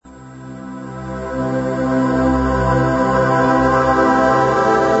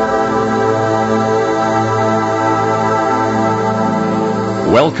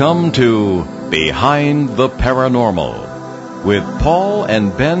Welcome to Behind the Paranormal with Paul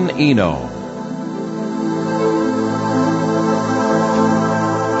and Ben Eno.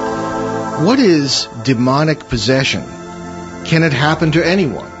 What is demonic possession? Can it happen to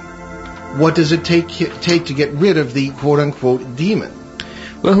anyone? What does it take to get rid of the quote-unquote demon?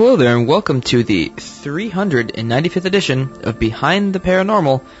 Well, hello there, and welcome to the 395th edition of Behind the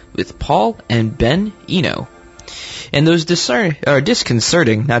Paranormal with Paul and Ben Eno. And those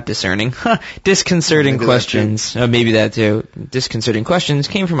disconcerting questions, maybe that too, disconcerting questions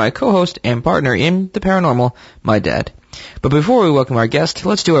came from my co-host and partner in the paranormal, my dad. But before we welcome our guest,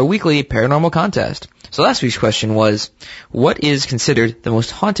 let's do our weekly paranormal contest. So last week's question was, what is considered the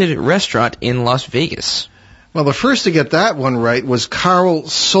most haunted restaurant in Las Vegas? Well, the first to get that one right was Carl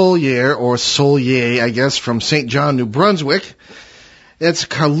Solier, or Solier, I guess, from St. John, New Brunswick. It's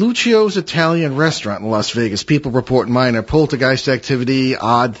Carluccio's Italian restaurant in Las Vegas. People report minor poltergeist activity,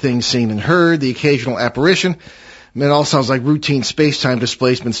 odd things seen and heard, the occasional apparition. It all sounds like routine space-time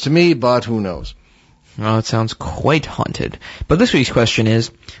displacements to me, but who knows? Well, it sounds quite haunted. But this week's question is,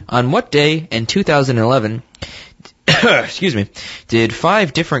 on what day in 2011, did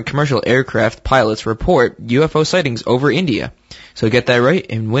 5 different commercial aircraft pilots report UFO sightings over India? So get that right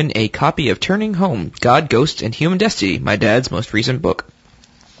and win a copy of Turning Home, God, Ghosts, and Human Destiny, my dad's most recent book.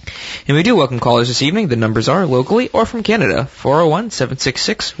 And we do welcome callers this evening. The numbers are locally or from Canada,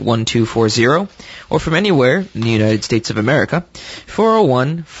 401-766-1240, or from anywhere in the United States of America,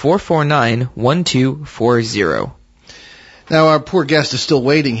 401-449-1240. Now, our poor guest is still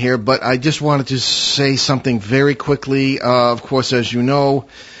waiting here, but I just wanted to say something very quickly. Of course, as you know,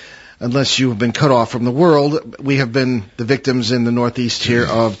 unless you've been cut off from the world, we have been the victims in the Northeast here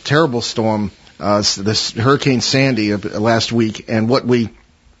of terrible storm, this Hurricane Sandy last week. And what we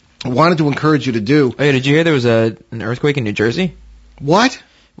wanted to encourage you to do... Oh, yeah, did you hear there was an earthquake in New Jersey? What?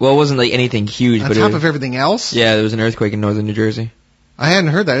 Well, it wasn't like anything huge. On top of everything else? Yeah, there was an earthquake in northern New Jersey. I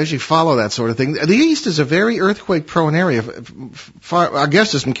hadn't heard that. I usually follow that sort of thing. The East is a very earthquake-prone area. Our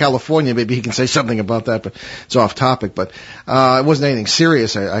guest is from California. Maybe he can say something about that, but it's off topic. But it wasn't anything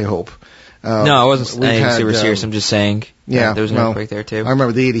serious, I hope. No, it wasn't anything super serious. I'm just saying there was an earthquake there, too. I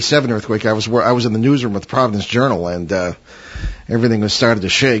remember the 87 earthquake. I was in the newsroom with the Providence Journal, and everything was started to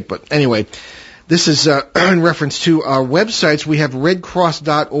shake. But anyway, this is in reference to our websites. We have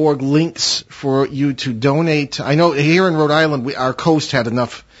redcross.org links for you to donate. I know here in Rhode Island, our coast had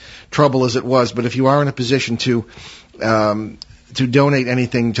enough trouble as it was, but if you are in a position to donate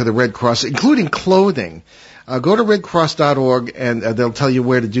anything to the Red Cross, including clothing, go to redcross.org and they'll tell you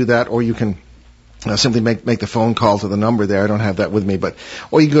where to do that, or you can simply make the phone call to the number there. I don't have that with me,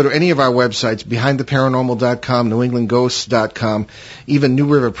 or you can go to any of our websites, BehindTheParanormal.com, NewEnglandGhosts.com, even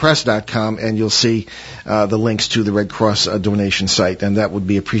NewRiverPress.com, and you'll see the links to the Red Cross donation site, and that would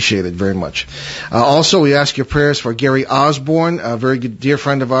be appreciated very much. Also, we ask your prayers for Gary Osborne, a very good dear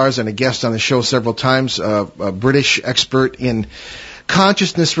friend of ours and a guest on the show several times, a British expert in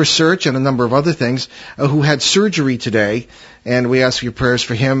consciousness research and a number of other things, who had surgery today, and we ask your prayers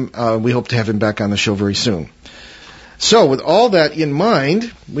for him. We hope to have him back on the show very soon. So, with all that in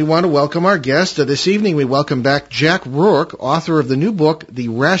mind, we want to welcome our guest. This evening we welcome back Jack Rourke, author of the new book, The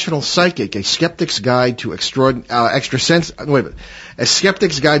Rational Psychic, A Skeptic's Guide to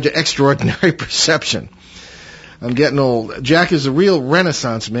Extraordinary Perception. I'm getting old. Jack is a real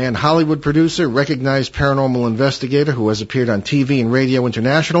Renaissance man, Hollywood producer, recognized paranormal investigator who has appeared on TV and radio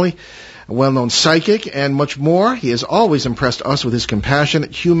internationally, a well-known psychic, and much more. He has always impressed us with his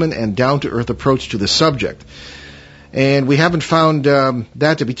compassionate, human, and down-to-earth approach to the subject. And we haven't found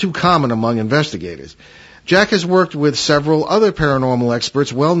that to be too common among investigators. Jack has worked with several other paranormal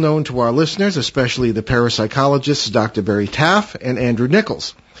experts well known to our listeners, especially the parapsychologists Dr. Barry Taff and Andrew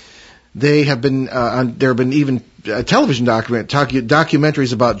Nichols. They have been there have been even television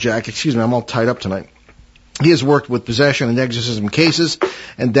documentaries about Jack. Excuse me, I'm all tied up tonight. He has worked with possession and exorcism cases,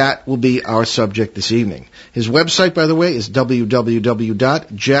 and that will be our subject this evening. His website, by the way, is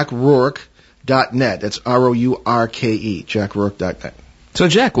www.jackrourke.net. That's ROURKE, jackrourke.net. So,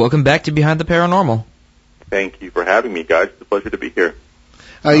 Jack, welcome back to Behind the Paranormal. Thank you for having me, guys. It's a pleasure to be here.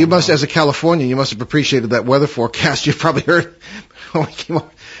 You must, as a Californian, you must have appreciated that weather forecast. You've probably heard when we came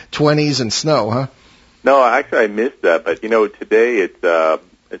up 20s and snow, huh? No, actually, I missed that. But, today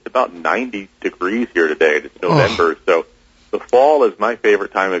it's about 90 degrees here today. It's November, so the fall is my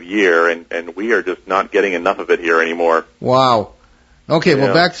favorite time of year, and we are just not getting enough of it here anymore. Wow. Okay,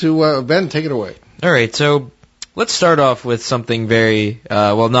 well, back to Ben. Take it away. All right, so let's start off with something very,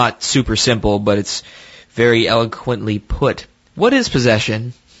 not super simple, but it's very eloquently put. What is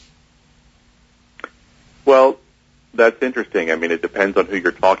possession? Well, that's interesting. I mean, it depends on who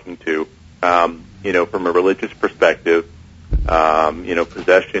you're talking to. From a religious perspective,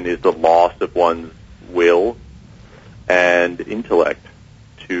 possession is the loss of one's will and intellect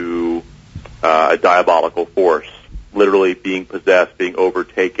to a diabolical force, literally being possessed, being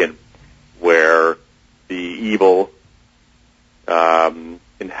overtaken, where the evil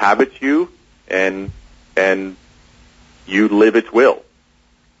inhabits you and you live its will.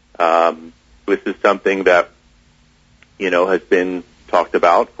 This is something that has been talked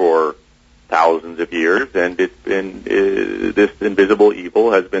about for thousands of years, and it's been this invisible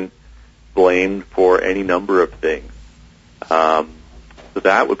evil has been blamed for any number of things. So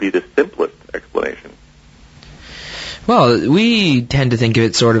that would be the simplest explanation. Well, we tend to think of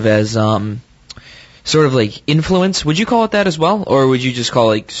it sort of as sort of like influence. Would you call it that as well, or would you just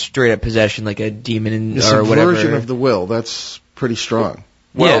call it like straight up possession, like a demon or whatever? Subversion of the will. That's pretty strong.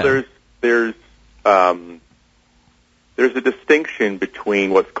 Well, there's a distinction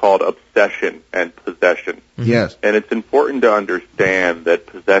between what's called obsession and possession. Yes. And it's important to understand that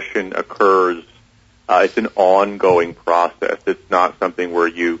possession occurs, it's an ongoing process. It's not something where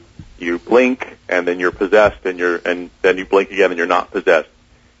you blink and then you're possessed and then you blink again and you're not possessed.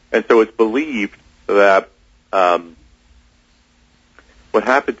 And so it's believed that what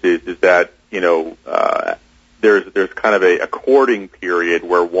happens is that, there's kind of a courting period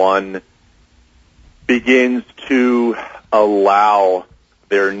where one begins to allow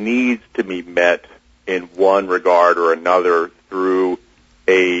their needs to be met in one regard or another through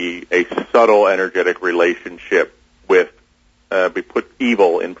a subtle energetic relationship with, we put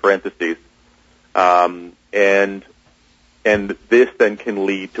evil in parentheses, and this then can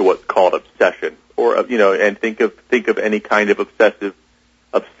lead to what's called obsession, or and think of any kind of obsessive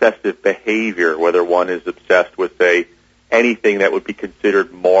behavior, whether one is obsessed with, say, anything that would be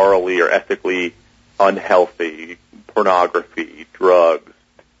considered morally or ethically unhealthy, pornography, drugs,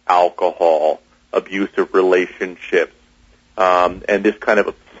 alcohol, abusive relationships, and this kind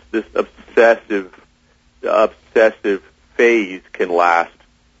of this obsessive phase can last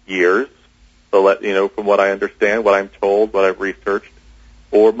years. So from what I understand, what I'm told, what I've researched,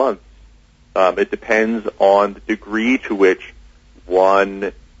 or months. It depends on the degree to which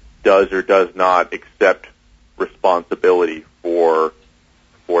one does or does not accept responsibility for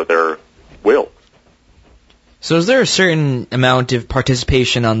their will. So is there a certain amount of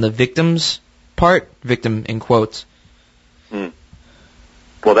participation on the victim's part? Victim in quotes. Well,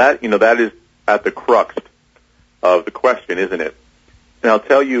 that is at the crux of the question, isn't it? And I'll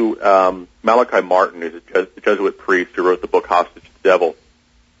tell you, Malachi Martin is a Jesuit priest who wrote the book Hostage to the Devil.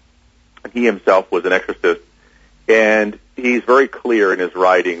 And he himself was an exorcist. And he's very clear in his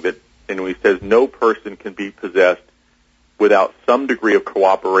writing that, and he says, no person can be possessed without some degree of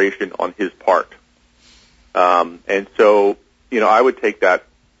cooperation on his part. And so, I would take that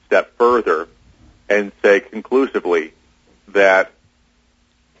step further and say conclusively that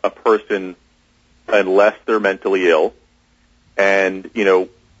a person, unless they're mentally ill, and,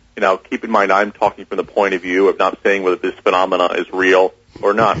 now keep in mind I'm talking from the point of view of not saying whether this phenomena is real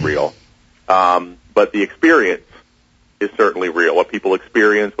or not real, but the experience is certainly real. What people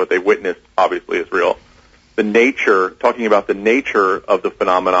experience, what they witness, obviously is real. Talking about the nature of the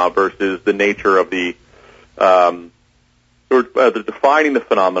phenomena versus the nature of the defining the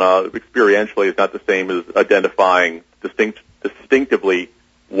phenomena experientially is not the same as identifying distinctively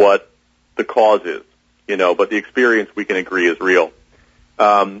what the cause is, but the experience we can agree is real.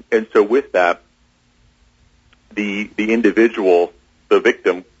 And so with that, the individual, the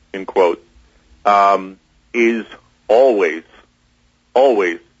victim, in quotes, is always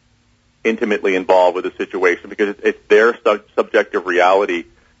intimately involved with the situation because it's their subjective reality,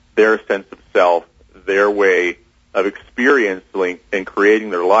 their sense of self, their way of experiencing and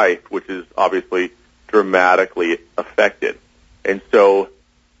creating their life, which is obviously dramatically affected. And so,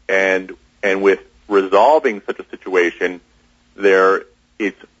 and with resolving such a situation,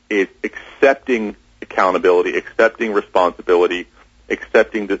 it's accepting accountability, accepting responsibility,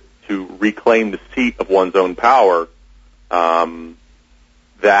 accepting to reclaim the seat of one's own power.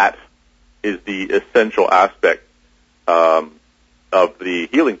 That is the essential aspect of the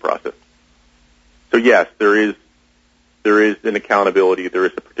healing process. So yes, there is an accountability, there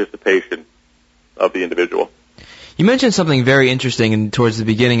is a participation of the individual. You mentioned something very interesting towards the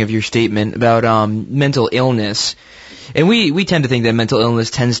beginning of your statement about mental illness. And we tend to think that mental illness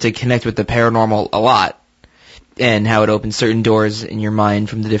tends to connect with the paranormal a lot, and how it opens certain doors in your mind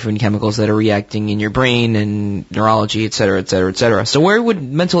from the different chemicals that are reacting in your brain and neurology, et cetera, et cetera, et cetera. So where would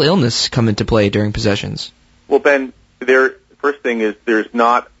mental illness come into play during possessions? Well, First thing is there's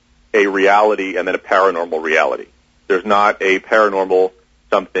not a reality and then a paranormal reality. There's not a paranormal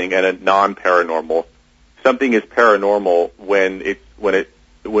something and a non-paranormal. Something is paranormal when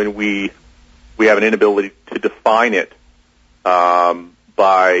we have an inability to define it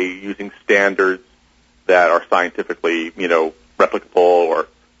by using standards that are scientifically, replicable,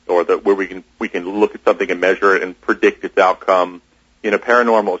 or that where we can look at something and measure it and predict its outcome.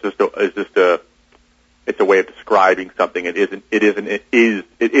 Paranormal is it's a way of describing something. It isn't and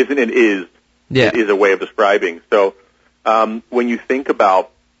is. Yeah. It is a way of describing. So when you think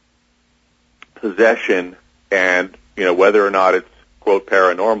about possession and whether or not it's quote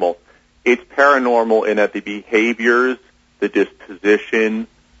paranormal, it's paranormal in that the behaviors, the disposition,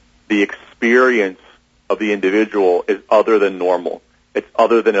 the experience of the individual is other than normal. It's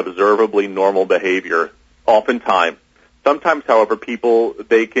other than observably normal behavior. Oftentimes, sometimes, however, people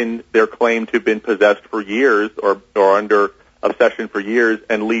they're claimed to have been possessed for years or under obsession for years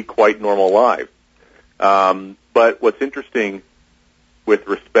and lead quite normal lives. But what's interesting with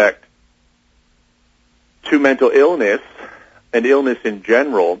respect to mental illness and illness in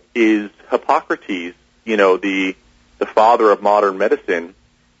general is Hippocrates, the father of modern medicine.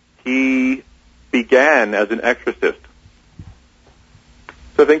 He began as an exorcist.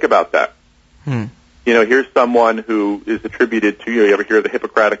 So think about that. Here's someone who is attributed to, you ever hear of the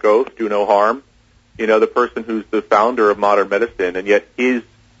Hippocratic Oath, do no harm? The person who's the founder of modern medicine, and yet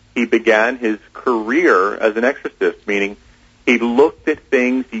he began his career as an exorcist, meaning he looked at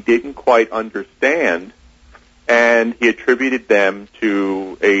things he didn't quite understand, and he attributed them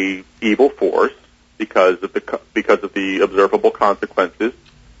to a evil force because of the observable consequences,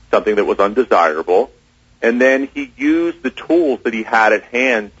 something that was undesirable, and then he used the tools that he had at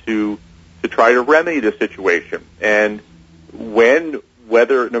hand to try to remedy the situation. And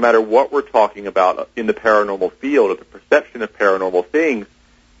no matter what we're talking about in the paranormal field or the perception of paranormal things,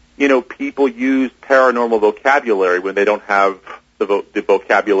 people use paranormal vocabulary when they don't have the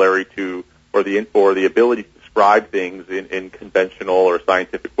vocabulary or the ability to describe things in conventional or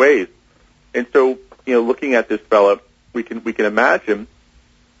scientific ways. And so, looking at this fellow, we can imagine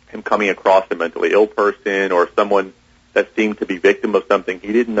him coming across a mentally ill person or someone that seemed to be victim of something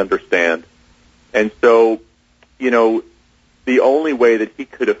he didn't understand. And so, the only way that he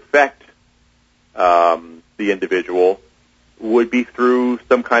could affect the individual would be through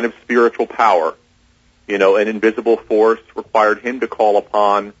some kind of spiritual power. An invisible force required him to call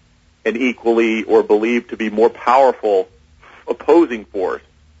upon an equally or believed to be more powerful opposing force.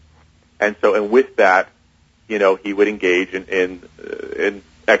 And with that, he would engage in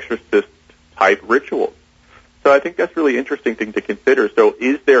exorcist-type rituals. So I think that's a really interesting thing to consider. So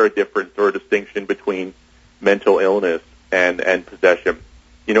is there a difference or a distinction between mental illness and possession?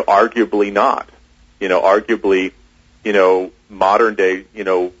 Arguably not. Arguably, modern day,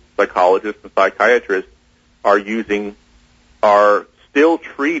 psychologists and psychiatrists are still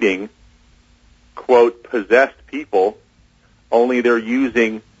treating, quote, possessed people, only they're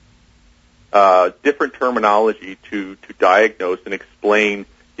using different terminology to diagnose and explain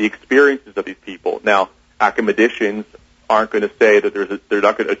the experiences of these people. Now, academicians aren't going to say that they're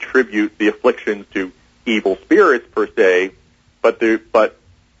not going to attribute the afflictions to evil spirits per se, but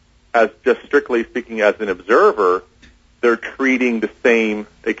as just strictly speaking as an observer, they're treating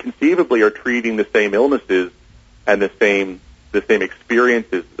they conceivably are treating the same illnesses and the same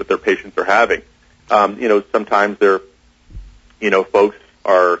experiences that their patients are having. Sometimes folks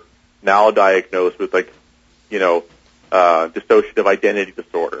are now diagnosed with dissociative identity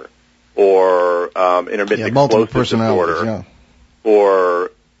disorder or intermittent explosive disorder,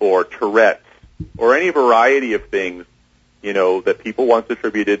 or Tourette's, or any variety of things, that people once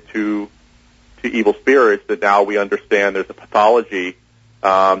attributed to evil spirits, that now we understand there's a pathology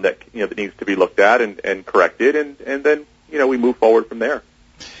that needs to be looked at and corrected, and then we move forward from there.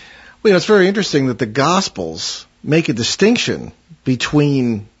 Well, it's very interesting that the Gospels make a distinction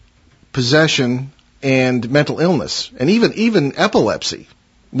between possession and mental illness, and even epilepsy,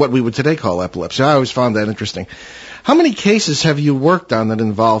 what we would today call epilepsy. I always found that interesting. How many cases have you worked on that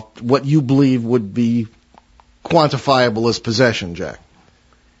involved what you believe would be quantifiable as possession, Jack?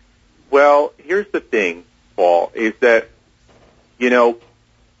 Well, here's the thing, Paul, is that,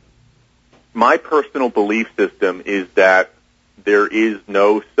 my personal belief system is that there is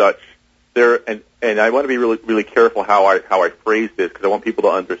no such, and I want to be really, really careful how I phrase this, because I want people to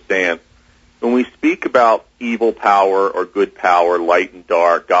understand. When we speak about evil power or good power, light and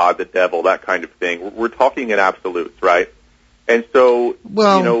dark, God, the devil, that kind of thing, we're talking in absolutes, right? And so,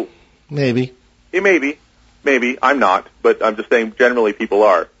 maybe. Maybe. I'm not, but I'm just saying generally people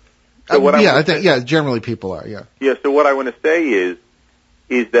are. So generally people are, yeah. Yeah, so what I want to say is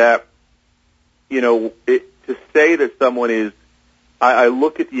that, to to say that someone is, I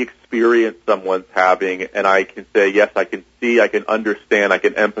look at the experience someone's having, and I can say, yes, I can see, I can understand, I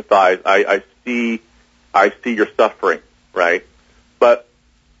can empathize, I see your suffering, right? But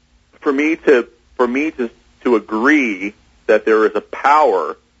for me to agree that there is a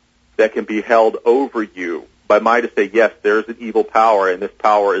power that can be held over you, by my to say, yes, there's an evil power, and this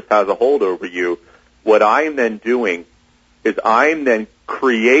power has a hold over you, what I am then doing is I'm then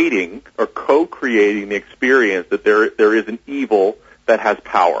creating or co-creating the experience that there is an evil that has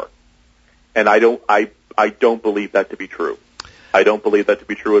power. And I don't believe that to be true. I don't believe that to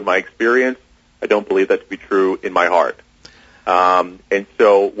be true in my experience. I don't believe that to be true in my heart. And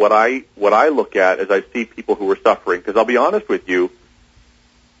so what I look at is I see people who are suffering, because I'll be honest with you,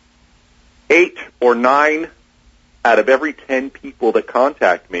 8 or 9 out of every 10 people that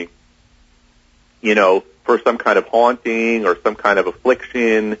contact me, for some kind of haunting or some kind of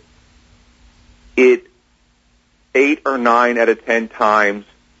affliction, 8 or 9 out of 10 times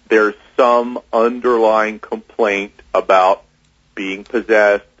there's some underlying complaint about being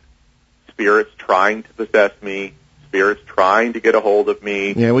possessed, spirits trying to possess me, spirits trying to get a hold of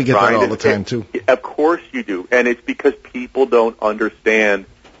me. Yeah, we get that all the time, too. Of course you do. And it's because people don't understand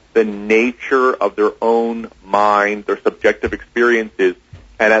the nature of their own mind, their subjective experiences,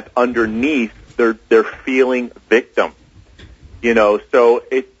 and underneath they're feeling victim. So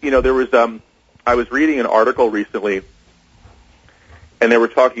there was I was reading an article recently, and they were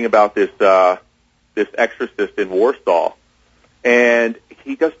talking about this exorcist in Warsaw, and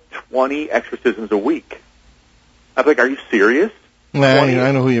he does 20 exorcisms a week. I was like, are you serious?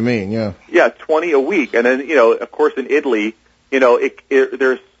 I know who you mean, yeah. Yeah, 20 a week. And then, of course, in Italy,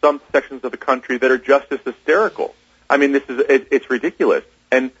 there's some sections of the country that are just as hysterical. I mean, it's ridiculous.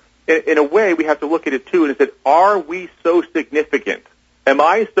 And in a way, we have to look at it, too, and say, are we so significant? Am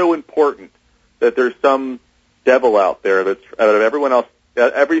I so important that there's some devil out there that's out of everyone else,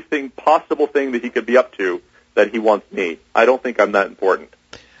 everything possible thing that he could be up to, that he wants me? I don't think I'm that important.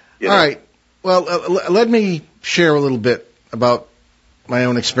 All right. Well, let me share a little bit about my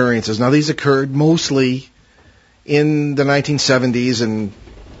own experiences. Now, these occurred mostly in the 1970s and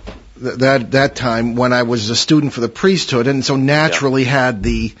that time when I was a student for the priesthood, and so naturally had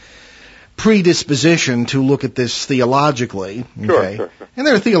the predisposition to look at this theologically. Okay? Sure. And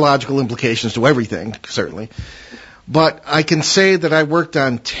there are theological implications to everything, certainly. But I can say that I worked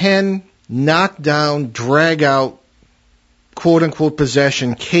on 10 knockdown, drag-out, quote-unquote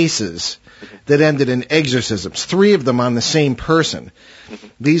possession cases that ended in exorcisms, 3 of them on the same person.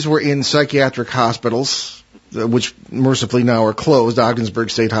 These were in psychiatric hospitals, which mercifully now are closed, Ogdensburg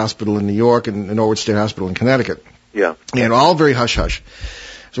State Hospital in New York and Norwood State Hospital in Connecticut. Yeah. And all very hush-hush.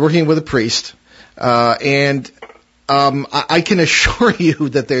 I was working with a priest, and I can assure you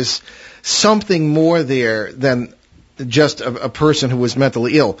that there's something more there than just a person who was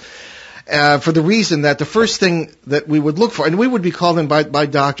mentally ill. For the reason that the first thing that we would look for, and we would be called in by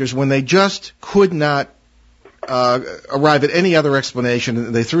doctors when they just could not arrive at any other explanation,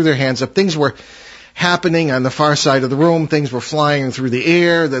 and they threw their hands up. Things were happening on the far side of the room. Things were flying through the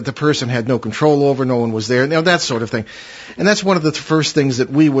air that the person had no control over. No one was there. That sort of thing. And that's one of the first things that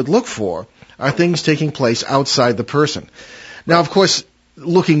we would look for, are things taking place outside the person. Now, of course,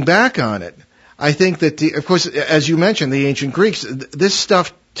 looking back on it, I think that, of course, as you mentioned, the ancient Greeks, this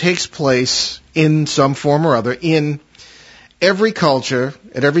stuff takes place in some form or other in every culture,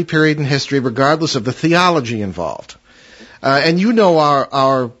 at every period in history, regardless of the theology involved. And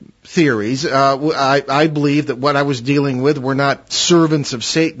our theories. I believe that what I was dealing with were not servants of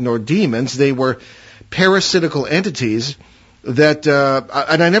Satan or demons. They were parasitical entities that,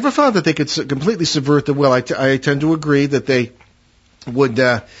 and I never found that they could completely subvert the will. I tend to agree that they would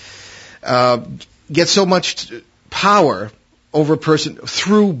get so much power over a person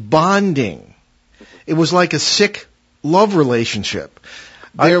through bonding. It was like a sick love relationship.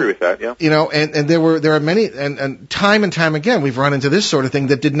 I agree with that, yeah. And there are many, and time again, we've run into this sort of thing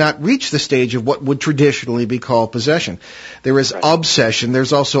that did not reach the stage of what would traditionally be called possession. There is obsession.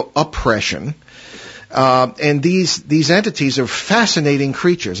 There's also oppression. And these entities are fascinating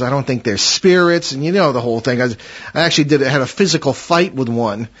creatures. I don't think they're spirits, and the whole thing. I actually had a physical fight with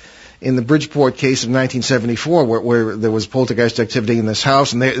one in the Bridgeport case of 1974, where there was poltergeist activity in this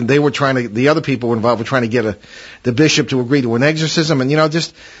house, and they were the other people involved were trying to get the bishop to agree to an exorcism, and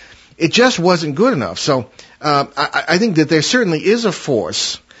it just wasn't good enough. So I think that there certainly is a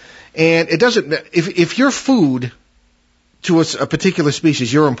force, and it doesn't. If you're food to a particular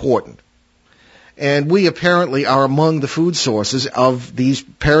species, you're important. And we apparently are among the food sources of these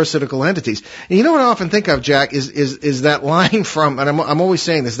parasitical entities. And you know what I often think of, Jack, is that line from, and I'm always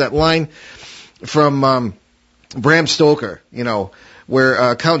saying this, that line from Bram Stoker,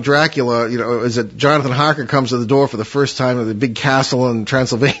 where Count Dracula, is that Jonathan Harker comes to the door for the first time of the big castle in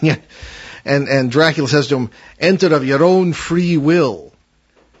Transylvania, and Dracula says to him, "Enter of your own free will."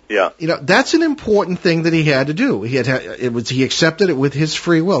 Yeah. That's an important thing that he had to do. He accepted it with his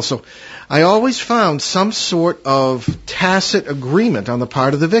free will. So I always found some sort of tacit agreement on the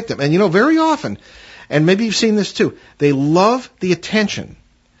part of the victim. And very often, and maybe you've seen this too, they love the attention.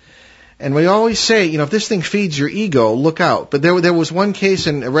 And we always say, if this thing feeds your ego, look out. But there was one case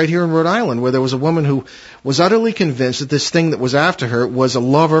right here in Rhode Island where there was a woman who was utterly convinced that this thing that was after her was a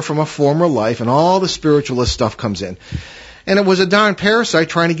lover from a former life, and all the spiritualist stuff comes in. And it was a darn parasite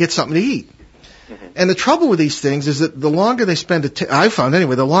trying to get something to eat. Mm-hmm. And the trouble with these things is that the longer they spend, I found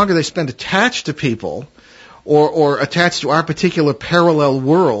anyway, the longer they spend attached to people, or attached to our particular parallel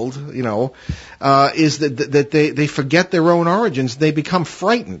world, is that they forget their own origins. They become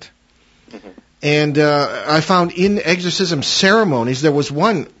frightened. Mm-hmm. And I found in exorcism ceremonies, there was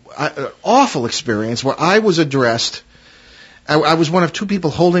one awful experience where I was addressed. I was one of two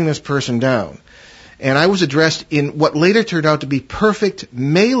people holding this person down. And I was addressed in what later turned out to be perfect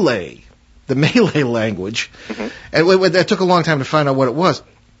Malay, the Malay language. Mm-hmm. And that took a long time to find out what it was,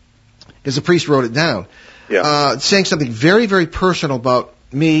 because the priest wrote it down. Yeah. Saying something very, very personal about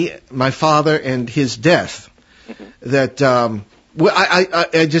me, my father, and his death. Mm-hmm. That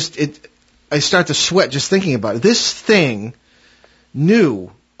I start to sweat just thinking about it. This thing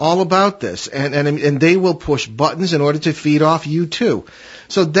knew all about this, and they will push buttons in order to feed off you too.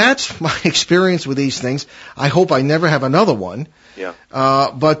 So that's my experience with these things. I hope I never have another one. Yeah.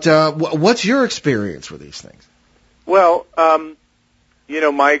 But what's your experience with these things? Well,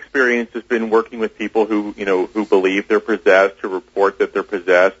 my experience has been working with people who believe they're possessed, who report that they're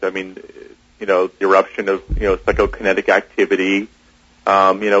possessed. I mean, the eruption of, psychokinetic activity,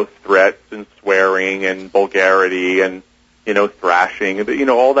 threats and swearing and vulgarity and, thrashing,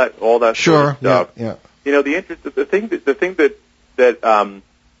 all that sure. sort of stuff. Yeah.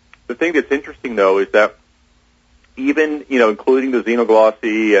 The thing that's interesting though is that even, including the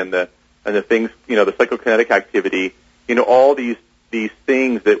xenoglossy and the things, the psychokinetic activity, all these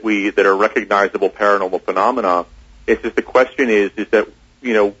things that are recognizable paranormal phenomena, it's just the question is that,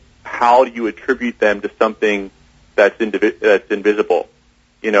 how do you attribute them to something that's invisible?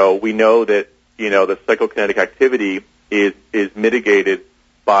 We know that, the psychokinetic activity is mitigated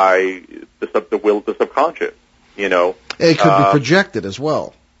by the subconscious, It could be projected as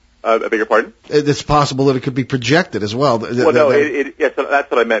well. I beg your pardon? It's possible that it could be projected as well. Well, no, yes, that's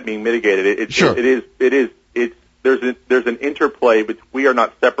what I meant, being mitigated. Sure. There's an interplay, but we are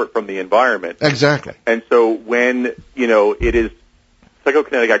not separate from the environment. Exactly. And so when, it is,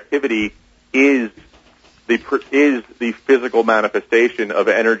 psychokinetic activity is the physical manifestation of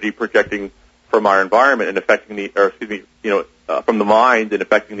energy projecting from our environment and affecting from the mind and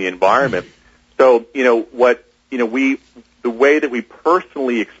affecting the environment. So, the way that we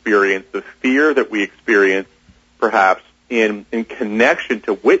personally experience, the fear that we experience, perhaps, in connection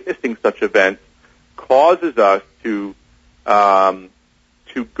to witnessing such events, causes us to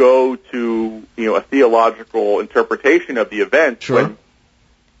go to, a theological interpretation of the event. Sure.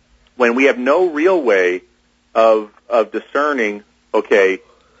 When we have no real way of discerning, okay,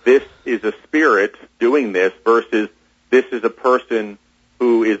 this is a spirit doing this versus this is a person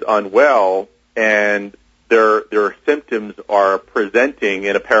who is unwell and their symptoms are presenting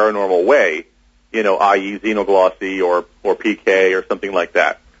in a paranormal way, i.e. xenoglossy or PK or something like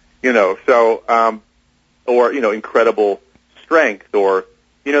that, or incredible strength, or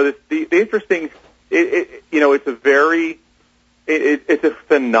the interesting, it's a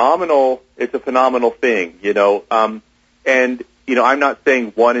phenomenal thing, and I'm not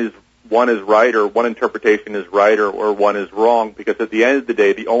saying one is right or one interpretation is right or one is wrong, because at the end of the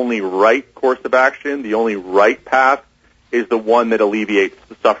day, the only right course of action, the only right path, is the one that alleviates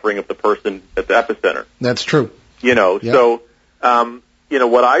the suffering of the person at the epicenter. That's true. Yep. So,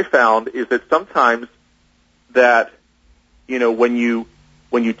 what I found is that sometimes that, when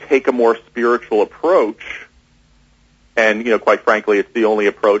you take a more spiritual approach, and, quite frankly, it's the only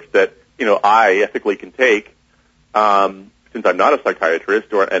approach that, I ethically can take, since I'm not a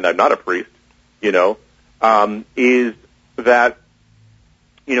psychiatrist and I'm not a priest, is that,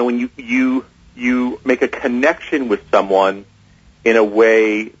 when you make a connection with someone in a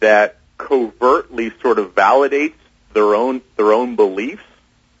way that covertly sort of validates their own beliefs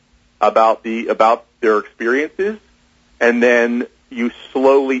about their experiences, and then you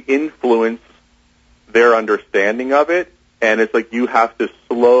slowly influence their understanding of it, and it's like you have to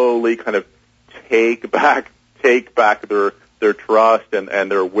slowly kind of take back their trust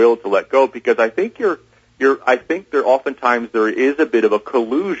and their will to let go, because I think you're I think oftentimes there is a bit of a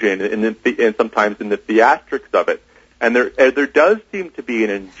collusion and sometimes in the theatrics of it. And there does seem to be an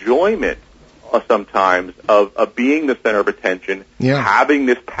enjoyment sometimes of being the center of attention, having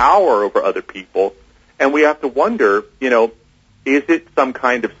this power over other people. And we have to wonder, is it some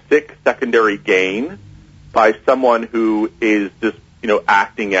kind of sick secondary gain by someone who is just,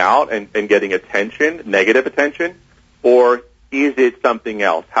 acting out and getting attention, negative attention, or is it something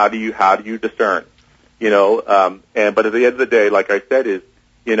else? How do you discern? But at the end of the day, like I said, is,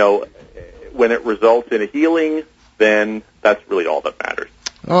 when it results in a healing, then that's really all that matters.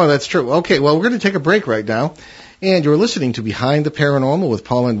 Oh, that's true. Okay, well, we're going to take a break right now. And you're listening to Behind the Paranormal with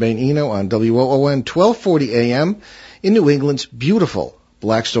Paul and Ben Eno on WOON 1240 AM in New England's beautiful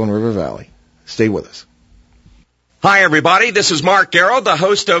Blackstone River Valley. Stay with us. Hi, everybody. This is Mark Garrow, the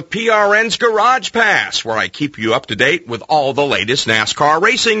host of PRN's Garage Pass, where I keep you up to date with all the latest NASCAR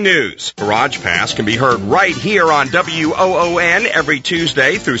racing news. Garage Pass can be heard right here on WOON every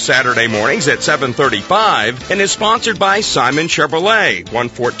Tuesday through Saturday mornings at 7:35 and is sponsored by Simon Chevrolet,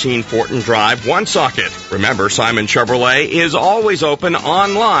 114 Fortin Drive, Woonsocket. Remember, Simon Chevrolet is always open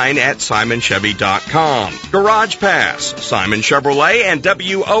online at simonchevy.com. Garage Pass, Simon Chevrolet, and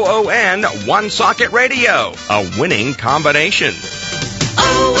WOON Woonsocket Radio, a winning combination.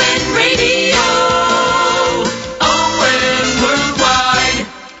 ON Radio, ON Worldwide.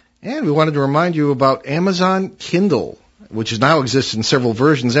 And we wanted to remind you about Amazon Kindle, which now exists in several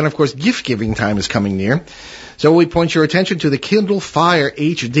versions. And, of course, gift-giving time is coming near. So we point your attention to the Kindle Fire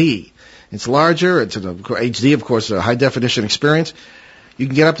HD. It's larger. It's an HD, of course, a high-definition experience. You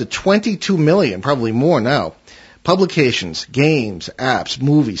can get up to 22 million, probably more now. Publications, games, apps,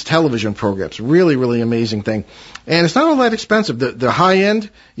 movies, television programs. Really, really amazing thing. And it's not all that expensive. The high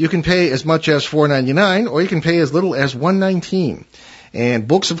end, you can pay as much as $4.99, or you can pay as little as $1.19. And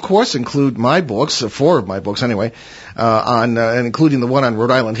books, of course, include my books, 4 of my books anyway, and including the one on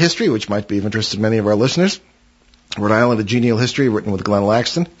Rhode Island history, which might be of interest to many of our listeners. Rhode Island, A Genial History, written with Glenn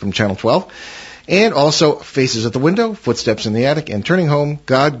Laxton from Channel 12. And also Faces at the Window, Footsteps in the Attic, and Turning Home,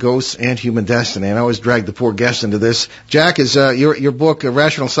 God, Ghosts, and Human Destiny. And I always drag the poor guest into this. Jack, is your book,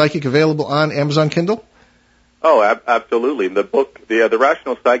 Rational Psychic, available on Amazon Kindle? Oh, absolutely. The book, the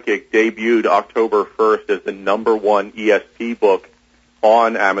Rational Psychic, debuted October 1st as the #1 ESP book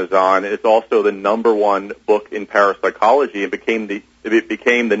on Amazon. It's also the #1 book in parapsychology, and it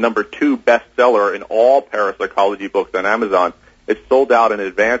became the #2 bestseller in all parapsychology books on Amazon. It's sold out in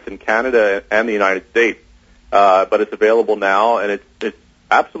advance in Canada and the United States, but it's available now, and it's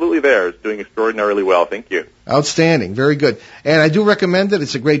absolutely there. It's doing extraordinarily well. Thank you. Outstanding. Very good. And I do recommend it.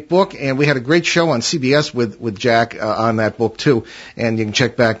 It's a great book, and we had a great show on CBS with Jack on that book, too. And you can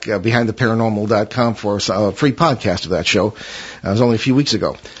check back BehindTheParanormal.com for a free podcast of that show. It was only a few weeks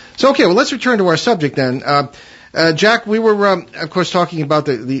ago. So, okay, well, let's return to our subject then. Jack, we were, of course, talking about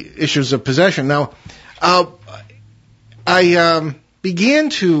the issues of possession. Now, I began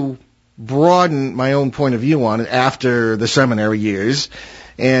to broaden my own point of view on it after the seminary years,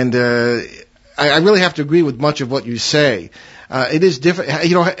 and I really have to agree with much of what you say. It is different,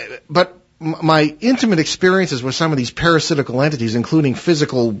 but my intimate experiences with some of these parasitical entities, including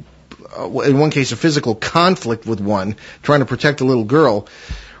physical, in one case, a physical conflict with one, trying to protect a little girl,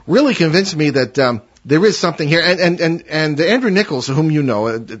 really convinced me that there is something here. And Andrew Nichols, whom you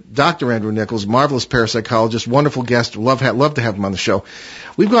know, Dr. Andrew Nichols, marvelous parapsychologist, wonderful guest, love to have him on the show.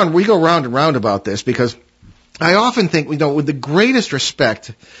 We go round and round about this because I often think, with the greatest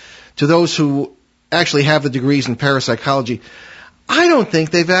respect to those who actually have the degrees in parapsychology, I don't think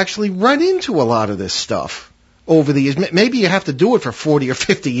they've actually run into a lot of this stuff over the years. Maybe you have to do it for 40 or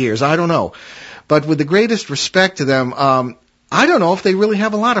 50 years. I don't know. But with the greatest respect to them, I don't know if they really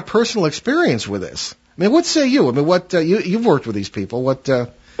have a lot of personal experience with this. I mean, what say you? I mean, you've worked with these people. What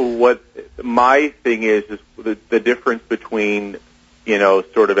my thing is the difference between,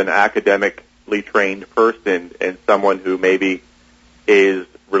 sort of an academically trained person and someone who maybe is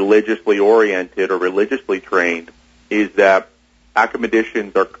religiously oriented or religiously trained is that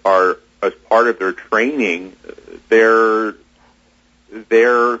academicians are as part of their training, they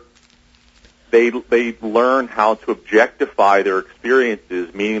learn how to objectify their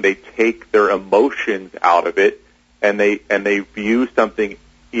experiences, meaning they take their emotions out of it and they view something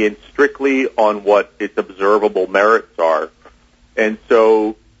in strictly on what its observable merits are. And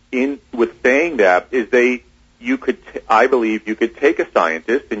so with saying that is I believe you could take a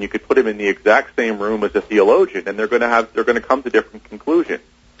scientist and you could put him in the exact same room as a theologian, and they're going to come to different conclusions.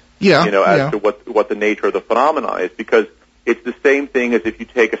 Yeah. As to what the nature of the phenomena is, because it's the same thing as if you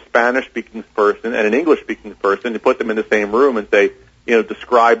take a Spanish-speaking person and an English-speaking person and put them in the same room and say,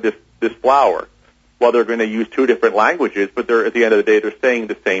 describe this flower. well, they're going to use two different languages, but at the end of the day, they're saying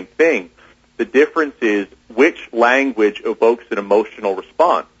the same thing. The difference is which language evokes an emotional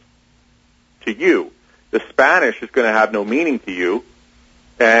response to you. The Spanish is going to have no meaning to you,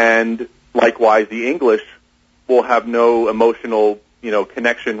 and likewise, the English will have no emotional,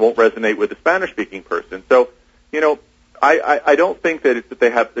 connection, won't resonate with the Spanish-speaking person. So, I don't think that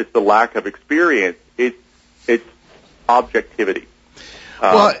it's the lack of experience. It's objectivity,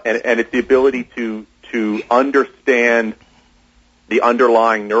 and it's the ability to understand the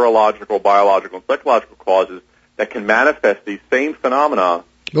underlying neurological, biological, and psychological causes that can manifest these same phenomena.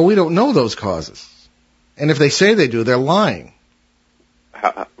 But we don't know those causes, and if they say they do, they're lying.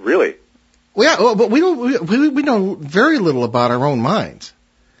 Really? Well, yeah, but we know very little about our own minds.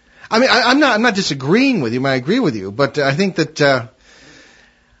 I mean, I'm not disagreeing with you. I agree with you, but I think that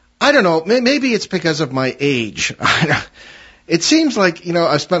I don't know. Maybe it's because of my age. It seems like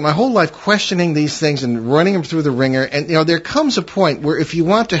I've spent my whole life questioning these things and running them through the ringer, and there comes a point where if you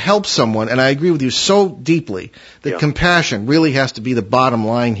want to help someone, and I agree with you so deeply that compassion really has to be the bottom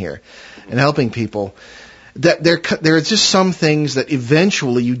line here, in helping people. That there are just some things that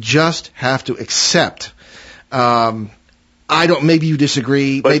eventually you just have to accept. Maybe you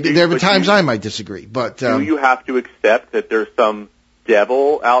disagree. There are times I might disagree, but do you have to accept that there's some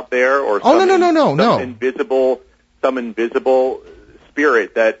devil out there, or some invisible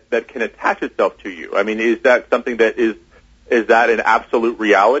spirit that can attach itself to you? I mean, is that something that is that an absolute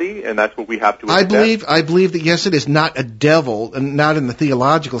reality, and that's what we have to accept? I believe that, yes, it is not a devil, and not in the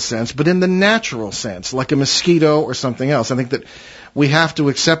theological sense, but in the natural sense, like a mosquito or something else. I think that we have to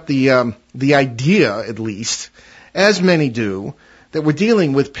accept the idea, at least, as many do, that we're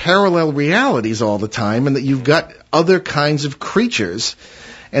dealing with parallel realities all the time, and that you've got other kinds of creatures,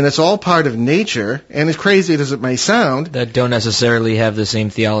 and it's all part of nature, and as crazy as it may sound, that don't necessarily have the same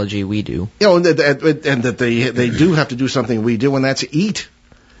theology we do. And that they do have to do something we do, and that's eat.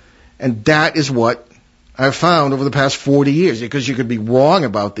 And that is what I've found over the past 40 years. Because you could be wrong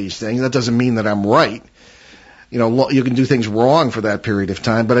about these things, that doesn't mean that I'm right. You can do things wrong for that period of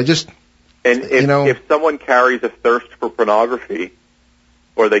time, but I just... And if someone carries a thirst for pornography,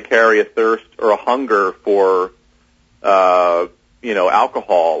 or they carry a thirst or a hunger for...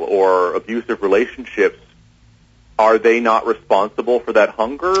 alcohol or abusive relationships, are they not responsible for that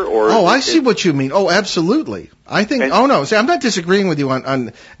hunger? Or I see what you mean. Oh, absolutely. I think. I'm not disagreeing with you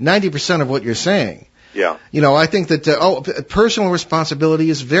on 90% of what you're saying. Yeah. I think that personal responsibility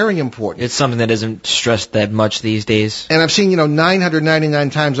is very important. It's something that isn't stressed that much these days. And I've seen 999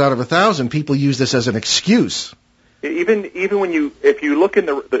 times out of 1,000 people use this as an excuse. Even if you look in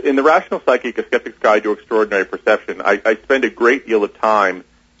the Rational Psychic, A Skeptic's Guide to Extraordinary Perception, I spend a great deal of time,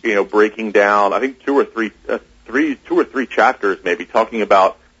 breaking down, I think two or three chapters maybe, talking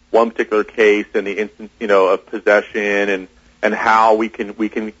about one particular case and the instance, of possession and how we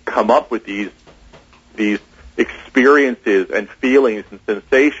can come up with these experiences and feelings and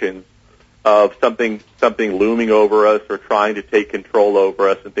sensations of something looming over us or trying to take control over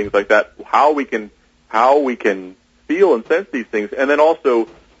us and things like that. How we can feel and sense these things, and then also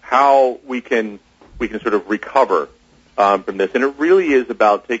how we can sort of recover from this. And it really is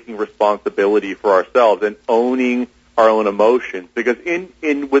about taking responsibility for ourselves and owning our own emotions, because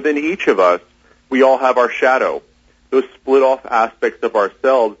within each of us, we all have our shadow, those split off aspects of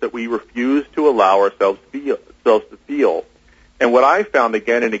ourselves that we refuse to allow ourselves to feel. And what I found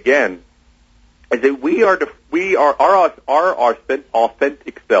again and again is that our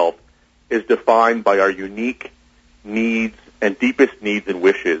authentic self is defined by our unique needs and deepest needs and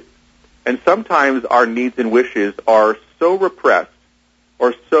wishes. And sometimes our needs and wishes are so repressed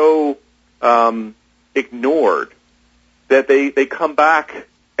or so ignored that they come back,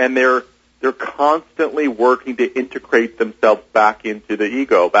 and they're constantly working to integrate themselves back into the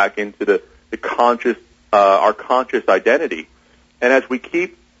ego, back into the conscious, our conscious identity. And as we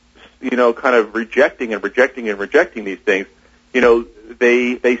keep, kind of rejecting these things,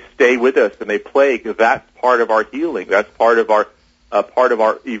 they stay with us and they plague. That's part of our healing. That's part of our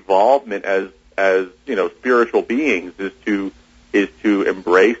evolvement as spiritual beings, is to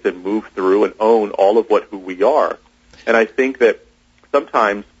embrace and move through and own all of who we are. And I think that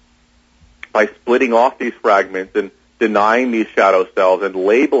sometimes by splitting off these fragments and denying these shadow selves and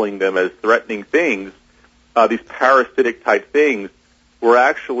labeling them as threatening things, these parasitic type things, we're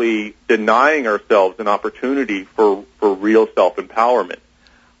actually denying ourselves an opportunity for real self-empowerment.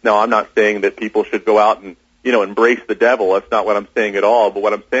 Now, I'm not saying that people should go out and, embrace the devil. That's not what I'm saying at all. But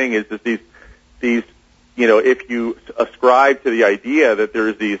what I'm saying is that these, if you ascribe to the idea that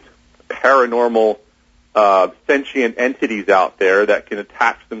there's these paranormal, sentient entities out there that can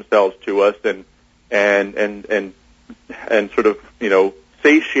attach themselves to us and sort of,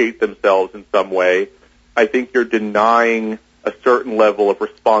 satiate themselves in some way, I think you're denying a certain level of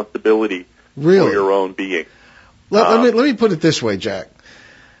responsibility for your own being. Let me put it this way, Jack.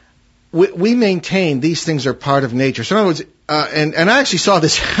 We maintain these things are part of nature. So in other words, and I actually saw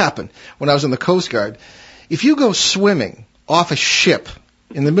this happen when I was in the Coast Guard. If you go swimming off a ship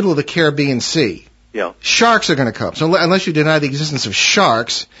in the middle of the Caribbean Sea, sharks are going to come. So unless you deny the existence of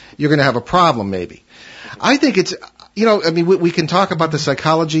sharks, you're going to have a problem maybe. I think it's, we can talk about the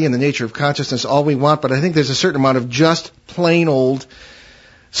psychology and the nature of consciousness all we want, but I think there's a certain amount of just plain old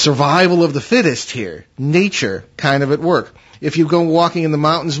survival of the fittest here, nature kind of at work. If you go walking in the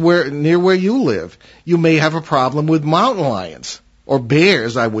mountains near where you live, you may have a problem with mountain lions or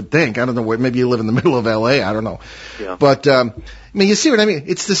bears, I would think. I don't know where, maybe you live in the middle of LA, I don't know. Yeah. But, you see what I mean?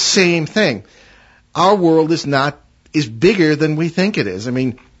 It's the same thing. Our world is bigger than we think it is.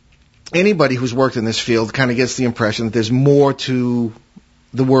 Anybody who's worked in this field kind of gets the impression that there's more to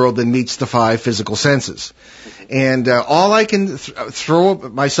the world than meets the five physical senses. And all I can throw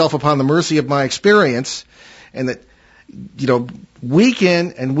myself upon the mercy of my experience, and that, week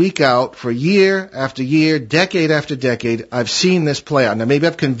in and week out, for year after year, decade after decade, I've seen this play out. Now, maybe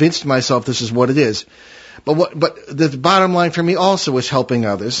I've convinced myself this is what it is, but the bottom line for me also is helping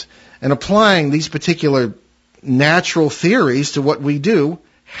others and applying these particular natural theories to what we do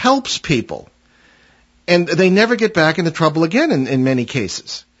helps people. And they never get back into trouble again in many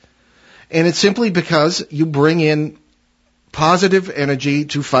cases. And it's simply because you bring in positive energy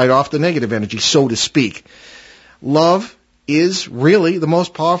to fight off the negative energy, so to speak. Love is really the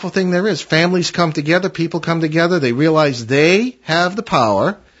most powerful thing there is. Families come together, people come together, they realize they have the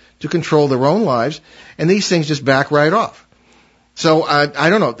power to control their own lives, and these things just back right off. So I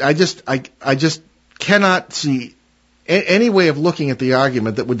don't know. I just cannot see any way of looking at the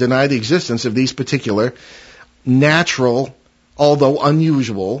argument that would deny the existence of these particular natural, although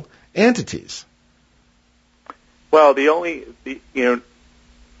unusual, entities. Well, you're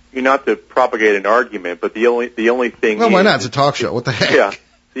not to propagate an argument, but the only thing. Well, why not? It's a talk show. What the heck? Yeah.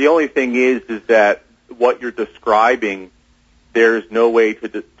 The only thing is that what you're describing, there's no way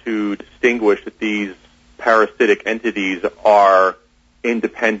to distinguish that these parasitic entities are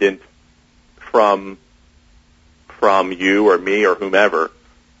independent from you or me or whomever.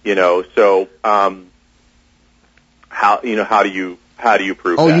 So how do you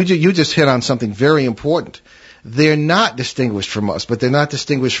prove that? Oh, you just hit on something very important. They're not distinguished from us, but they're not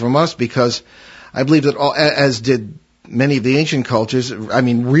distinguished from us because I believe that as did many of the ancient cultures,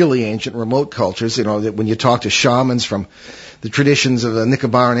 really ancient remote cultures, that when you talk to shamans from the traditions of the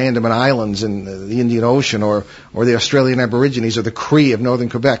Nicobar and Andaman Islands and the Indian Ocean or the Australian Aborigines or the Cree of northern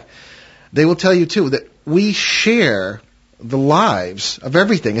Quebec, they will tell you too that we share the lives of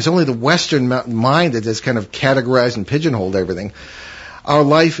everything. It's only the Western mind that has kind of categorized and pigeonholed everything. Our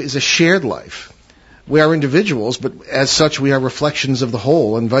life is a shared life. We are individuals, but as such, we are reflections of the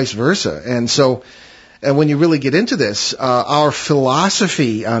whole, and vice versa. And so, when you really get into this, our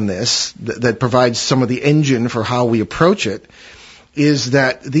philosophy on this, that provides some of the engine for how we approach it, is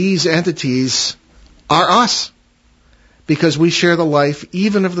that these entities are us, because we share the life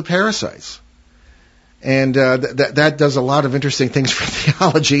even of the parasites. And that does a lot of interesting things for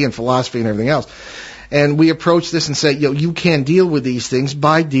theology and philosophy and everything else. And we approach this and say, you can deal with these things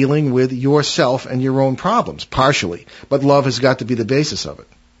by dealing with yourself and your own problems, partially. But love has got to be the basis of it.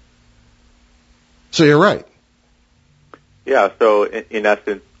 So you're right. Yeah, so in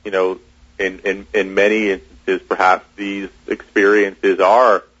essence, in many instances, perhaps these experiences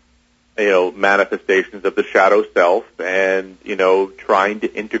are, manifestations of the shadow self and, trying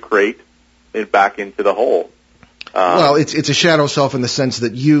to integrate it back into the whole. Well, it's a shadow self in the sense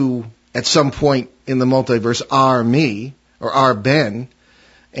that you, at some point in the multiverse, are me or are Ben,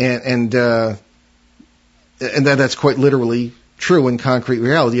 and that's quite literally true in concrete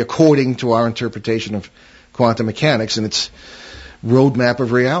reality, according to our interpretation of quantum mechanics and its roadmap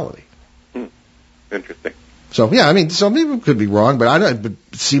of reality. Interesting. So yeah, some people could be wrong, but but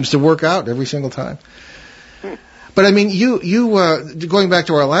it seems to work out every single time. But you going back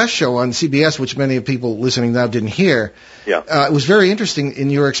to our last show on CBS, which many of people listening now didn't hear. Yeah. It was very interesting in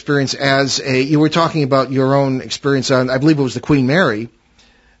your experience you were talking about your own experience on, I believe it was the Queen Mary,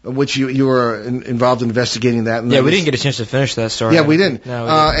 which you were involved in investigating that. And we didn't get a chance to finish that story. Yeah, we didn't. No, we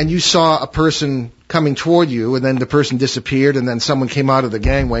didn't. And you saw a person coming toward you, and then the person disappeared, and then someone came out of the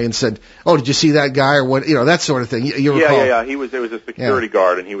gangway and said, "Oh, did you see that guy?" or what? That sort of thing. You recall? Yeah. It was a security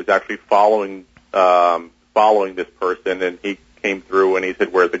guard, and he was actually following this person, and he came through and he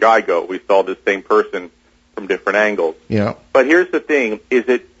said, "Where'd the guy go?" We saw this same person from different angles. Yeah. But here's the thing: is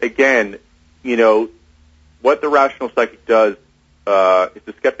it again? what the rational psychic does is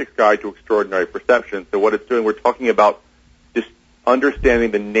the skeptic's guide to extraordinary perception. So what it's doing, we're talking about just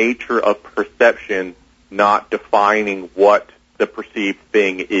understanding the nature of perception, not defining what the perceived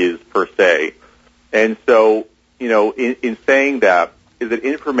thing is per se. And so, in saying that, is that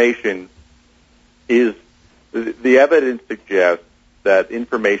information is, the evidence suggests that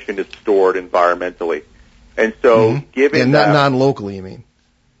information is stored environmentally. And so, given that... non-locally, you mean?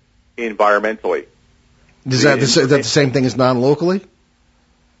 Environmentally. Is that the same thing as non-locally?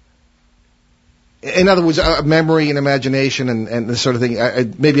 In other words, memory and imagination and this sort of thing.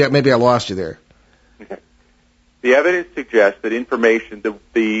 Maybe I lost you there. Okay. The evidence suggests that information,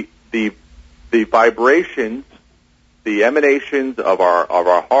 the vibrations, the emanations of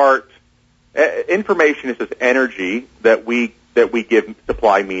our heart, information is just energy that we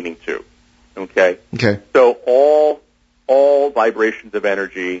supply meaning to. Okay. Okay. So all vibrations of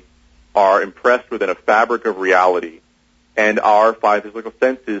energy are impressed within a fabric of reality, and our five physical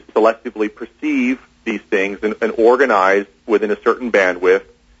senses selectively perceive these things and organize within a certain bandwidth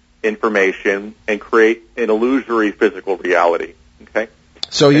information and create an illusory physical reality. Okay.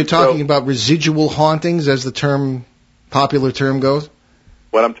 So you're talking about residual hauntings, as the popular term goes?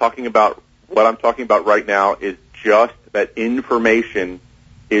 What I'm talking about right now is just that information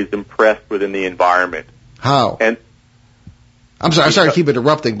is impressed within the environment. How? And I'm sorry to keep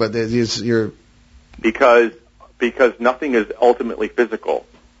interrupting, but you're because nothing is ultimately physical.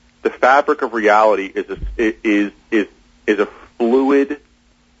 The fabric of reality is a fluid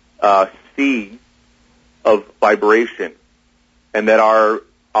sea of vibration, and that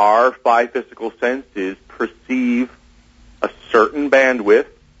our five physical senses perceive a certain bandwidth.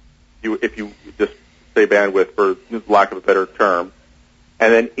 If you just say bandwidth for lack of a better term,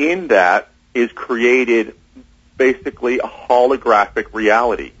 and then in that is created basically a holographic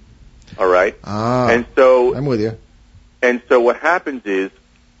reality. All right? And so I'm with you. And so what happens is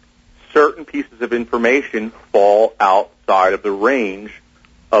certain pieces of information fall outside of the range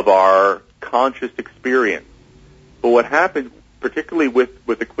of our conscious experience. But what happened, particularly with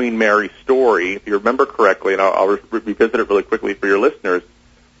the Queen Mary story, if you remember correctly, and I'll revisit it really quickly for your listeners,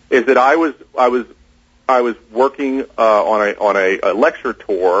 is that I was working on a lecture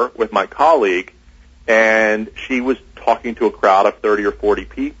tour with my colleague, and she was talking to a crowd of 30 or 40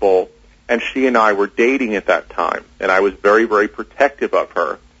 people, and she and I were dating at that time, and I was very, very protective of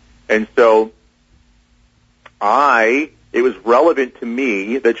her. And so it was relevant to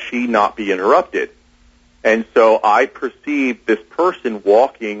me that she not be interrupted. And so I perceived this person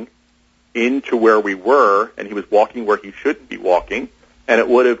walking into where we were, and he was walking where he shouldn't be walking, and it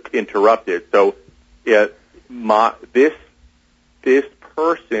would have interrupted. So this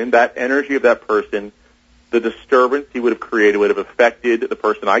person, that energy of that person, the disturbance he would have created would have affected the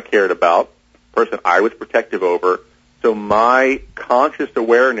person I cared about, the person I was protective over. So my conscious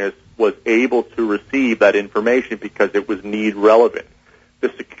awareness was able to receive that information because it was need relevant.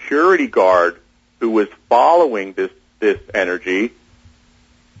 The security guard who was following this energy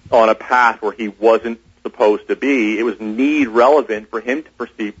on a path where he wasn't supposed to be, it was need relevant for him to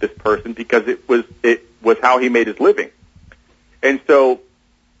perceive this person because it was how he made his living. And so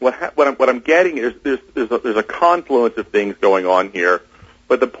what I'm getting is there's a confluence of things going on here,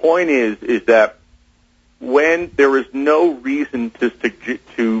 but the point is that when there is no reason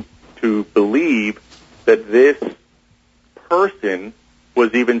to believe that this person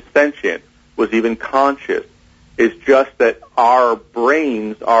was even sentient, was even conscious, it's just that our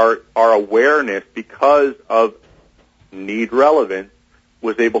brains, our awareness, because of need relevance,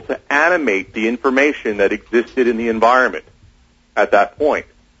 was able to animate the information that existed in the environment at that point.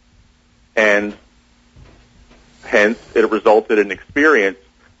 And hence, it resulted in experience.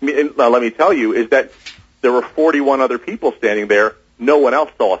 Now, let me tell you, is that there were 41 other people standing there. No one else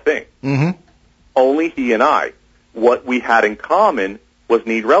saw a thing. Mm-hmm. Only he and I. What we had in common was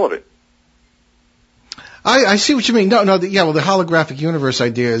need relevance. I see what you mean. The holographic universe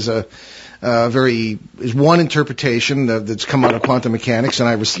idea is is one interpretation that's come out of quantum mechanics, and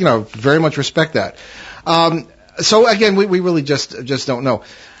I very much respect that. So again, we really just don't know.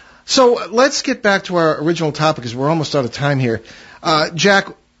 So let's get back to our original topic, because we're almost out of time here. Jack,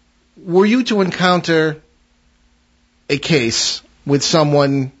 were you to encounter a case with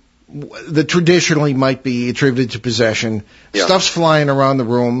someone that traditionally might be attributed to possession, stuff's flying around the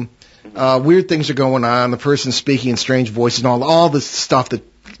room, weird things are going on, the person's speaking in strange voices, and all this stuff that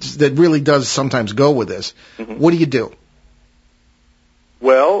really does sometimes go with this. Mm-hmm. What do you do?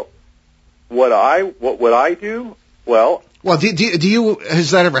 Well, what would I do? Well, do you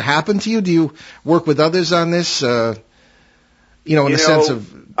has that ever happened to you? Do you work with others on this? In the sense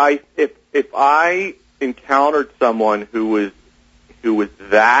of if I encountered someone who was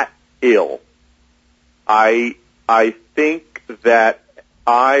that ill, I think that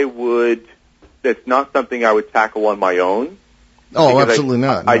that's not something I would tackle on my own. Oh, absolutely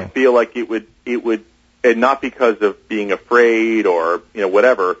not. No. I feel like it would, and not because of being afraid or,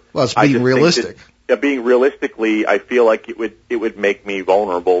 whatever. Well, it's being realistic. Being realistically, I feel like it would make me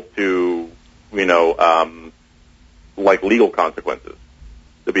vulnerable to, like legal consequences.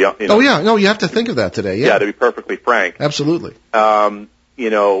 To be, Oh yeah, no, you have to think of that today. Yeah, to be perfectly frank. Absolutely. But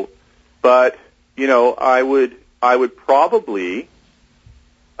I would probably,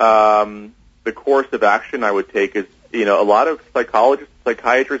 the course of action I would take is, a lot of psychologists,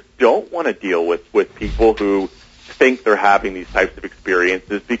 psychiatrists don't want to deal with people who think they're having these types of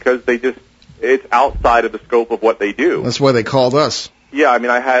experiences because it's outside of the scope of what they do. That's why they called us. Yeah, I mean,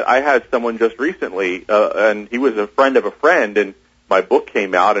 I had someone just recently, and he was a friend of a friend, and my book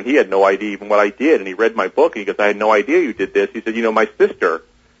came out, and he had no idea even what I did, and he read my book, and he goes, I had no idea you did this. He said, my sister,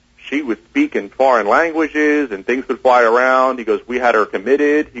 she would speak in foreign languages, and things would fly around. He goes, we had her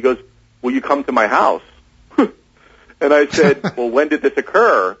committed. He goes, will you come to my house? And I said, well, when did this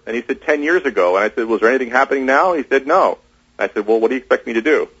occur? And he said, 10 years ago. And I said, was there anything happening now? He said, no. I said, well, what do you expect me to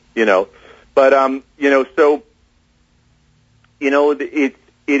do? But,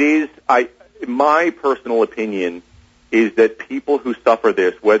 my personal opinion is that people who suffer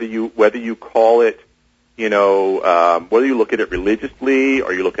this, whether you call it, whether you look at it religiously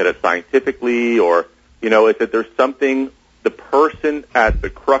or you look at it scientifically or, is that there's something, the person at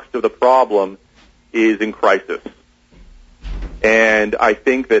the crux of the problem is in crisis. And I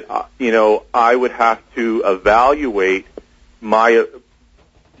think that, I would have to evaluate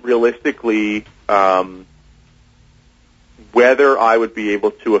realistically, whether I would be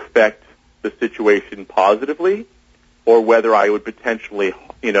able to affect the situation positively or whether I would potentially,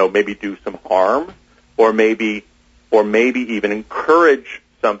 maybe do some harm or maybe even encourage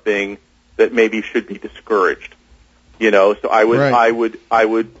something that maybe should be discouraged. So I would, right.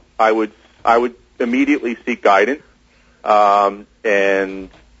 I would immediately seek guidance, and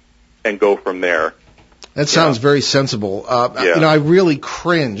go from there. That sounds very sensible. I really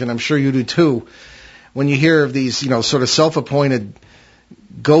cringe, and I'm sure you do too, when you hear of these, sort of self-appointed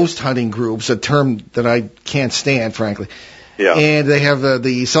ghost hunting groups, a term that I can't stand, frankly. Yeah. And they have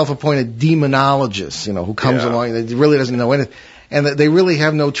the self-appointed demonologist, who comes along and really doesn't know anything. And they really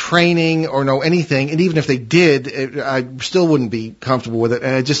have no training or know anything. And even if they did, I still wouldn't be comfortable with it.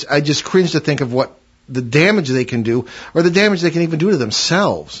 And I just cringe to think of what the damage they can do or the damage they can even do to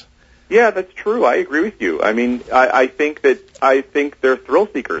themselves. Yeah, that's true. I agree with you. I mean, I think they're thrill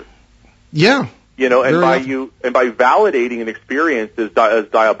seekers. Yeah. And by validating an experience as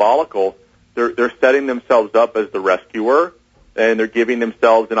diabolical, they're setting themselves up as the rescuer, and they're giving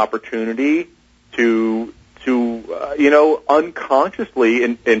themselves an opportunity to unconsciously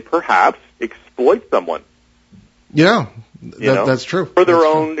and perhaps exploit someone. Yeah, that's true. For their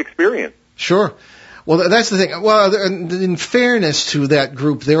own experience. Sure. Well, that's the thing. Well, in fairness to that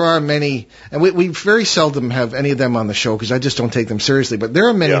group, there are many, and we very seldom have any of them on the show because I just don't take them seriously, but there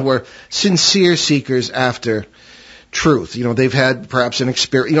are many who are sincere seekers after truth. They've had perhaps an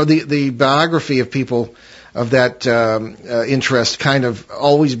experience. The biography of people of that interest kind of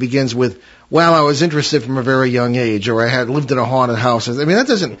always begins with, well, I was interested from a very young age, or I had lived in a haunted house. I mean, that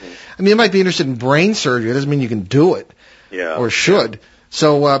doesn't, you might be interested in brain surgery. It doesn't mean you can do it. Yeah. Or should.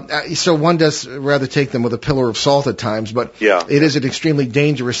 So one does rather take them with a pillar of salt at times, but it is an extremely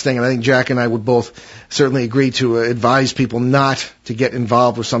dangerous thing, and I think Jack and I would both certainly agree to advise people not to get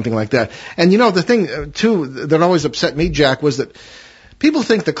involved with something like that. And the thing, too, that always upset me, Jack, was that people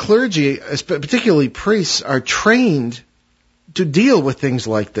think the clergy, particularly priests, are trained to deal with things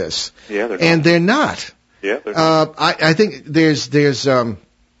like this. Yeah, they're not. And they're not. Yeah, they're not. I think there's I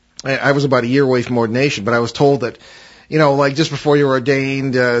was about a year away from ordination, but I was told that, like just before you're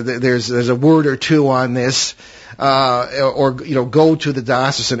ordained, there's a word or two on this, or go to the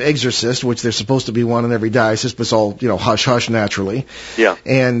diocesan exorcist, which there's supposed to be one in every diocese, but it's all, hush hush naturally. Yeah.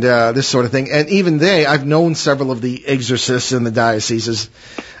 And, this sort of thing. And even I've known several of the exorcists in the dioceses,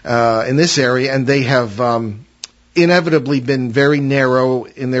 in this area, and they have, inevitably been very narrow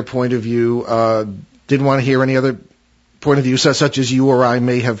in their point of view, didn't want to hear any other point of view, such as you or I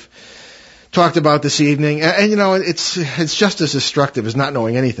may have talked about this evening, and it's just as destructive as not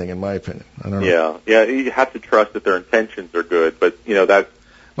knowing anything, in my opinion. I don't know. Yeah. You have to trust that their intentions are good, but that's.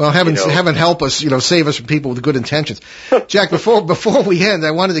 Well, heaven help us, save us from people with good intentions. Jack, before we end,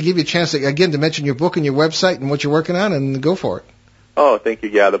 I wanted to give you a chance to mention your book and your website and what you're working on, and go for it. Oh, thank you.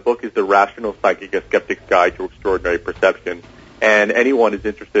 Yeah, the book is The Rational Psychic: A Skeptic's Guide to Extraordinary Perception, And anyone who's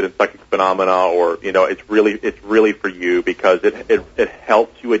interested in psychic phenomena, or it's really for you, because it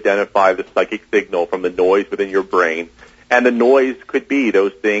helps you identify the psychic signal from the noise within your brain. And the noise could be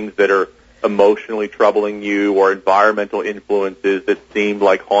those things that are emotionally troubling you, or environmental influences that seem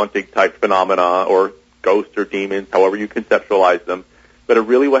like haunting type phenomena, or ghosts or demons, however you conceptualize them. But it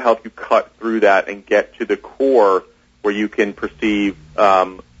really will help you cut through that and get to the core where you can perceive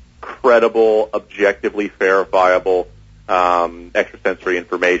credible, objectively verifiable extrasensory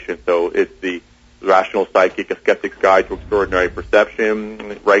information. So it's the Rational Psychic, A Skeptic's Guide to Extraordinary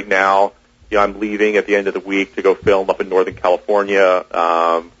Perception. Right now, I'm leaving at the end of the week to go film up in Northern California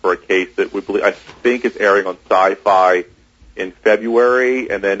for a case that I think is airing on Sci-Fi in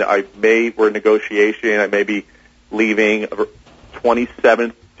February, and then we're in negotiation. I may be leaving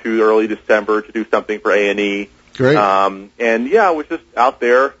 27th to early December to do something for A&E. Great. I was just out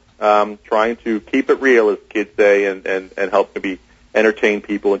there trying to keep it real, as kids say, and help maybe entertain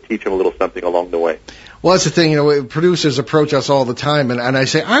people and teach them a little something along the way. Well, that's the thing, producers approach us all the time, and I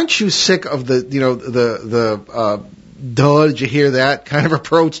say, aren't you sick of the duh, did you hear that kind of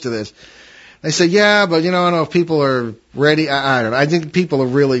approach to this? They say, yeah, but I don't know if people are ready. I don't know. I think people are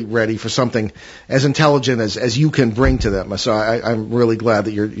really ready for something as intelligent as you can bring to them. So I'm really glad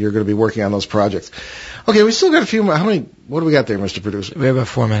that you're going to be working on those projects. Okay, we still got a few more. What do we got there, Mr. Producer? We have about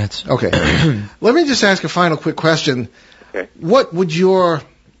 4 minutes. Okay. Let me just ask a final quick question. Okay. What would your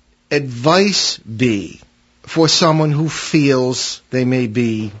advice be for someone who feels they may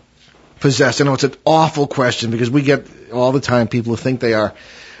be possessed? I know it's an awful question, because we get all the time people who think they are.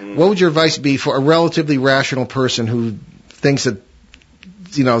 What would your advice be for a relatively rational person who thinks that,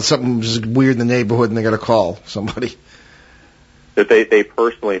 something's weird in the neighborhood and they got to call somebody? That they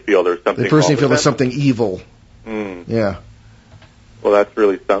personally feel there's something. They personally feel there's them? something evil. Yeah. Well, that's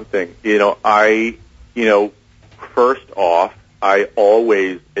really something. First off, I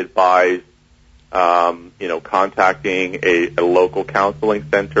always advise, contacting a local counseling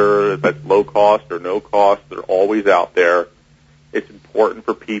center that's low cost or no cost. They're always out there. It's important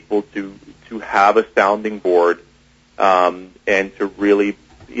for people to have a sounding board, and to really,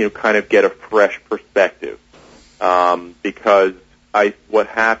 kind of get a fresh perspective. Because what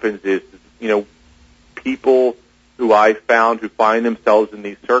happens is, people who I found who find themselves in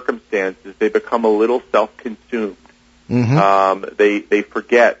these circumstances, they become a little self-consumed. Mm-hmm. They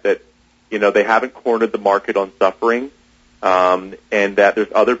forget that, they haven't cornered the market on suffering, and that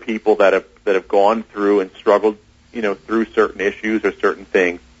there's other people that have gone through and struggled, through certain issues or certain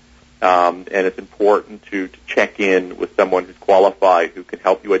things. And it's important to check in with someone who's qualified, who can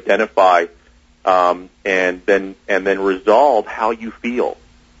help you identify, and then resolve how you feel.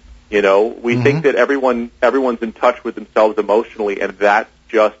 We think that everyone's in touch with themselves emotionally, and that's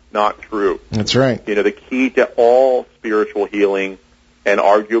just not true. That's right. The key to all spiritual healing and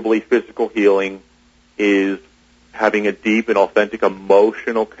arguably physical healing is having a deep and authentic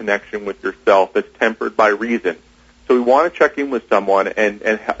emotional connection with yourself that's tempered by reason. So we want to check in with someone and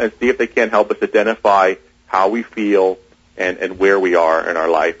see if they can help us identify how we feel and where we are in our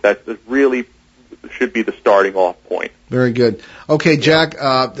life. That really should be the starting off point. Very good. Okay, Jack,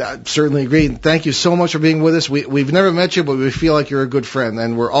 I certainly agree. Thank you so much for being with us. We've never met you, but we feel like you're a good friend,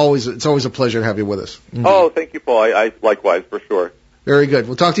 and it's always a pleasure to have you with us. Mm-hmm. Oh, thank you, Paul. I likewise, for sure. Very good.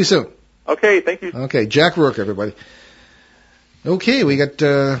 We'll talk to you soon. Okay, thank you. Okay, Jack Rourke, everybody. Okay, we got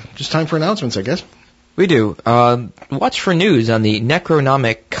just time for announcements, I guess. We do. Watch for news on the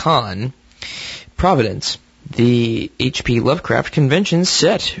Necronomicon Providence. The H.P. Lovecraft Convention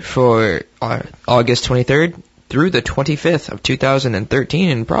set for August 23rd through the 25th of 2013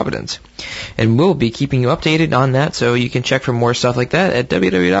 in Providence. And we'll be keeping you updated on that, so you can check for more stuff like that at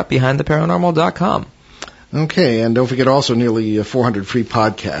www.behindtheparanormal.com. Okay, and don't forget also nearly 400 free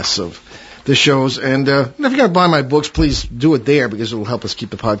podcasts of the shows. And if you got to buy my books, please do it there, because it will help us keep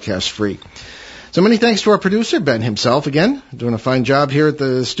the podcast free. So many thanks to our producer, Ben himself, again, doing a fine job here at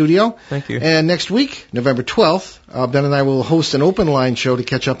the studio. Thank you. And next week, November 12th, Ben and I will host an open line show to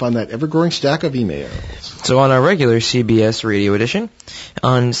catch up on that ever-growing stack of emails. So on our regular CBS radio edition,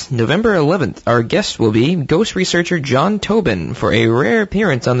 on November 11th, our guest will be ghost researcher John Tobin for a rare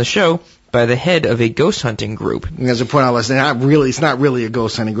appearance on the show by the head of a ghost hunting group. And as I pointed out last night, it's not really a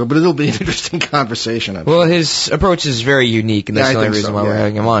ghost hunting group, but it'll be an interesting conversation. Well, his approach is very unique, and that's the only reason why we're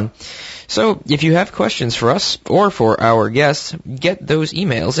having him on. So, if you have questions for us or for our guests, get those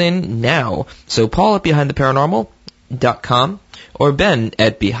emails in now. So, Paul at BehindTheParanormal.com or Ben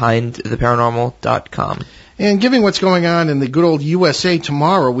at BehindTheParanormal.com. And given what's going on in the good old USA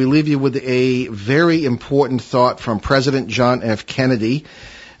tomorrow, we leave you with a very important thought from President John F. Kennedy,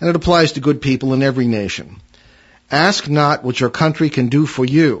 and it applies to good people in every nation. Ask not what your country can do for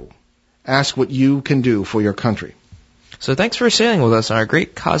you. Ask what you can do for your country. So thanks for sailing with us on our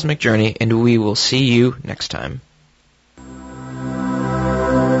great cosmic journey, and we will see you next time.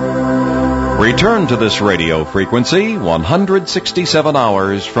 Return to this radio frequency 167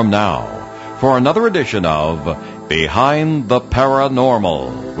 hours from now for another edition of Behind the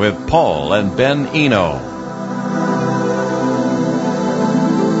Paranormal with Paul and Ben Eno.